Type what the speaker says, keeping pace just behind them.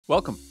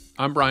Welcome,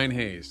 I'm Brian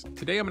Hayes.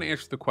 Today I'm going to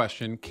answer the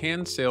question,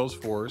 can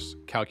Salesforce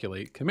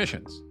calculate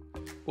commissions?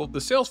 Well, the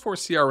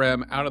Salesforce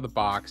CRM out of the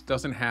box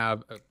doesn't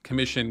have a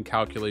commission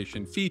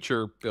calculation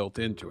feature built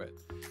into it.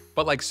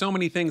 But like so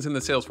many things in the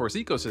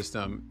Salesforce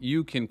ecosystem,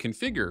 you can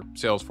configure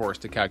Salesforce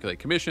to calculate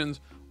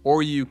commissions,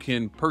 or you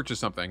can purchase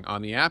something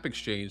on the App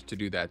Exchange to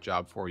do that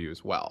job for you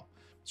as well.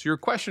 So your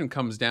question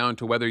comes down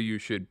to whether you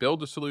should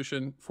build a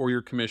solution for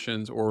your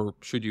commissions or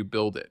should you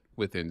build it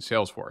within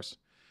Salesforce.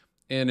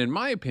 And in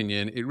my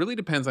opinion, it really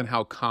depends on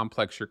how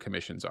complex your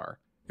commissions are.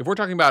 If we're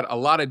talking about a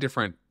lot of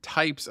different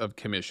types of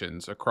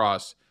commissions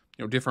across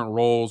different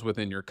roles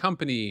within your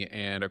company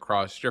and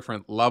across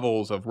different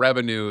levels of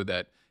revenue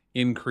that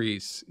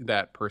increase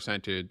that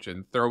percentage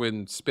and throw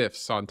in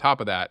spiffs on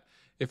top of that,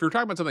 if you're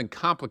talking about something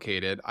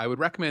complicated, I would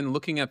recommend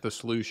looking at the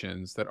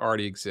solutions that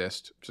already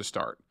exist to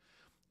start.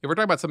 If we're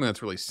talking about something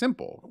that's really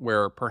simple,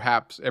 where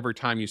perhaps every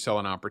time you sell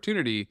an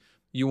opportunity,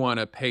 you want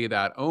to pay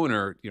that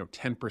owner,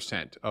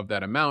 10% of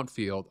that amount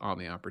field on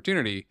the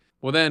opportunity,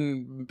 well,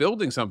 then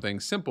building something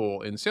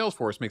simple in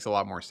Salesforce makes a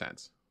lot more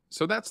sense.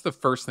 So that's the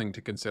first thing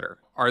to consider.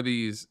 Are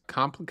these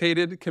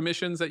complicated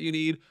commissions that you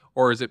need,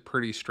 or is it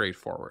pretty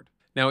straightforward?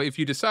 Now, if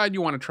you decide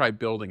you want to try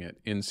building it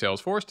in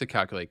Salesforce to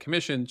calculate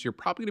commissions, you're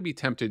probably going to be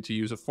tempted to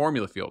use a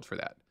formula field for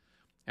that.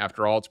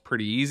 After all, it's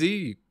pretty easy.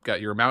 You've got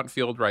your amount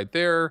field right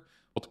there,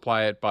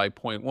 multiply it by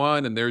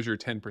 0.1, and there's your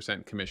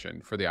 10%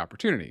 commission for the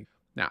opportunity.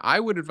 Now, I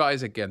would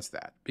advise against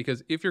that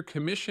because if your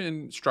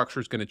commission structure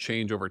is going to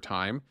change over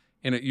time,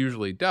 and it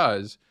usually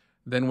does,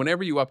 then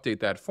whenever you update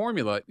that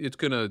formula, it's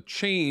going to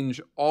change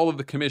all of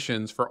the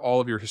commissions for all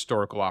of your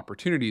historical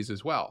opportunities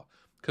as well.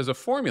 Because a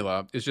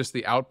formula is just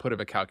the output of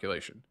a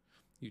calculation.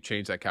 You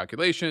change that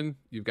calculation,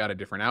 you've got a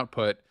different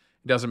output.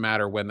 It doesn't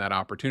matter when that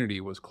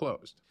opportunity was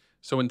closed.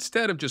 So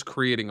instead of just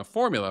creating a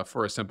formula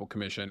for a simple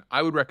commission,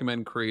 I would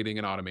recommend creating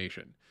an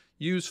automation.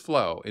 Use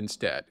flow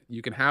instead.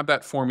 You can have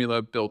that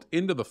formula built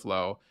into the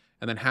flow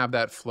and then have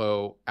that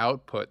flow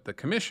output the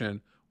commission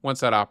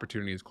once that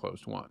opportunity is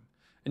closed won.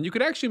 And you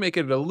could actually make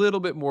it a little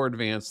bit more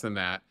advanced than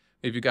that.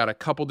 If you've got a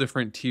couple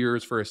different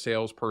tiers for a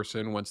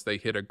salesperson, once they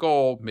hit a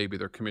goal, maybe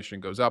their commission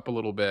goes up a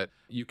little bit,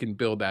 you can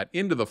build that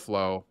into the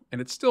flow,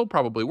 and it's still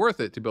probably worth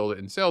it to build it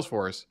in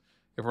Salesforce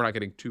if we're not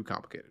getting too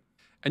complicated.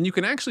 And you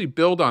can actually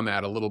build on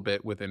that a little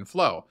bit within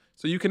Flow.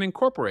 So you can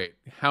incorporate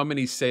how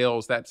many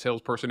sales that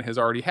salesperson has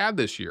already had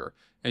this year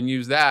and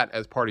use that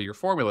as part of your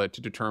formula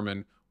to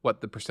determine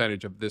what the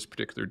percentage of this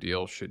particular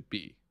deal should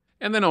be.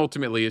 And then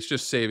ultimately, it's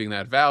just saving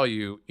that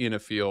value in a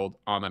field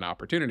on an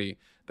opportunity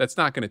that's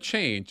not going to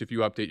change if you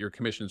update your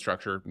commission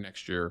structure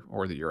next year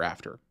or the year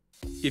after.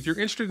 If you're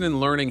interested in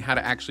learning how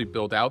to actually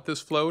build out this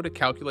flow to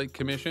calculate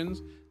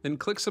commissions, then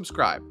click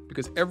subscribe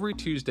because every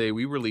Tuesday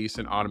we release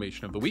an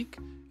automation of the week.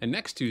 And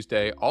next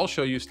Tuesday, I'll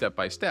show you step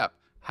by step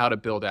how to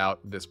build out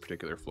this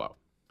particular flow.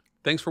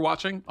 Thanks for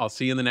watching. I'll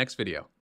see you in the next video.